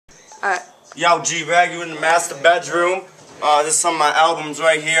Alright. Yo, G-Rag, you in the master bedroom. This is some of my albums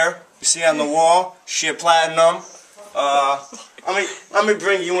right here. You see on the wall, shit platinum. Let me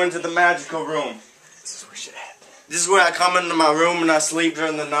bring you into the magical room. This is where shit happens. This is where I come into my room and I sleep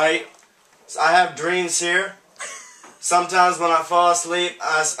during the night. So I have dreams here. Sometimes when I fall asleep,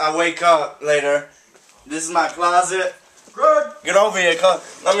 I wake up later. This is my closet. Greg, get over here.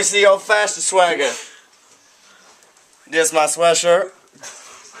 Let me see your fashion swagger. This my sweatshirt.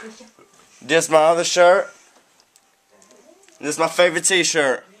 This my other shirt. This my favorite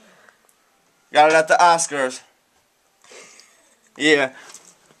t-shirt. Got it at the Oscars. Yeah.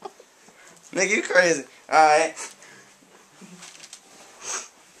 Nigga, you crazy. Alright.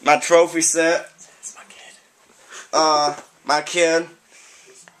 My trophy set. That's my kid. My kid.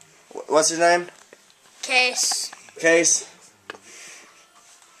 What's his name? Case. Case.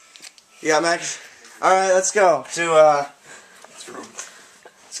 Yeah, Max. Alright, let's go to,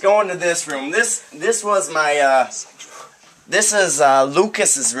 let's go into this room. This was my, this is,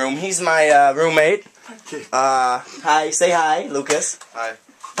 Lucas's room. He's my, roommate. Hi, say hi, Lucas. Hi.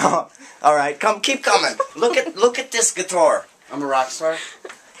 Alright, keep coming. Look at this guitar. I'm a rock star.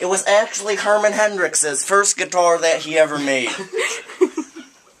 It was actually Herman Hendrix's first guitar that he ever made.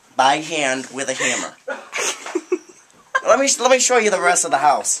 By hand with a hammer. Let me show you the rest of the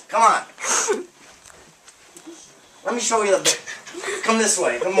house. Come on. Let me show you come this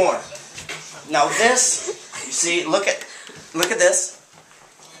way. Come more. Now this, you see, look at this.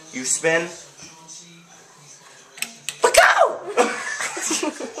 You spin. Go!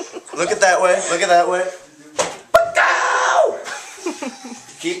 Look at that way. Look at that way. Go!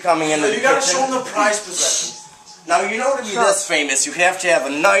 Keep coming into the kitchen. You gotta show them the prized possessions. Now, you know, to be this famous, you have to have a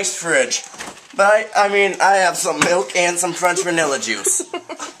nice fridge. But, I mean, I have some milk and some French vanilla juice.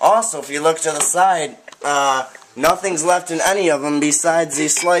 Also, if you look to the side, nothing's left in any of them besides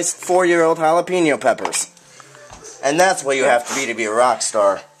these sliced 4-year-old jalapeno peppers. And that's what you have to be a rock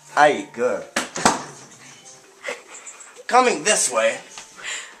star. I eat good. Coming this way,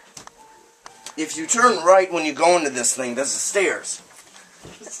 if you turn right when you go into this thing, there's the stairs.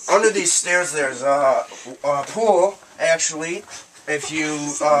 Under these stairs, there's a pool, actually. If you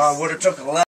would have took a left.